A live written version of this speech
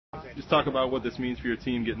Just talk about what this means for your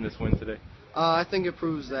team getting this win today. I think it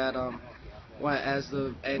proves that as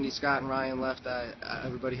the Andy Scott and Ryan left,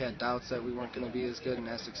 everybody had doubts that we weren't going to be as good and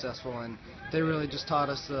as successful, and they really just taught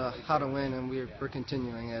us how to win, and we're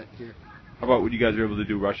continuing it here. How about what you guys were able to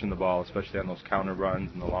do rushing the ball, especially on those counter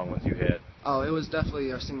runs and the long ones you had? Oh, it was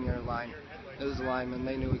definitely our senior line. It was the linemen.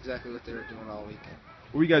 They knew exactly what they were doing all week.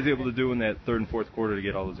 What were you guys able to do in that third and fourth quarter to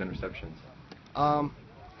get all those interceptions?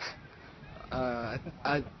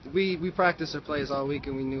 We practiced our plays all week,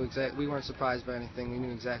 and we weren't surprised by anything. We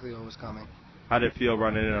knew exactly what was coming. How did it feel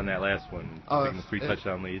running in on that last one, taking the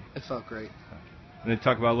 3-touchdown lead? It felt great. And then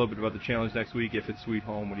talk about a little bit about the challenge next week. If it's sweet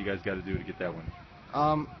home, what do you guys got to do to get that one?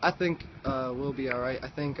 I think we'll be all right. I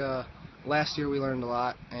think last year we learned a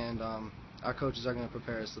lot, and our coaches are going to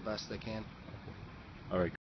prepare us the best they can. All right.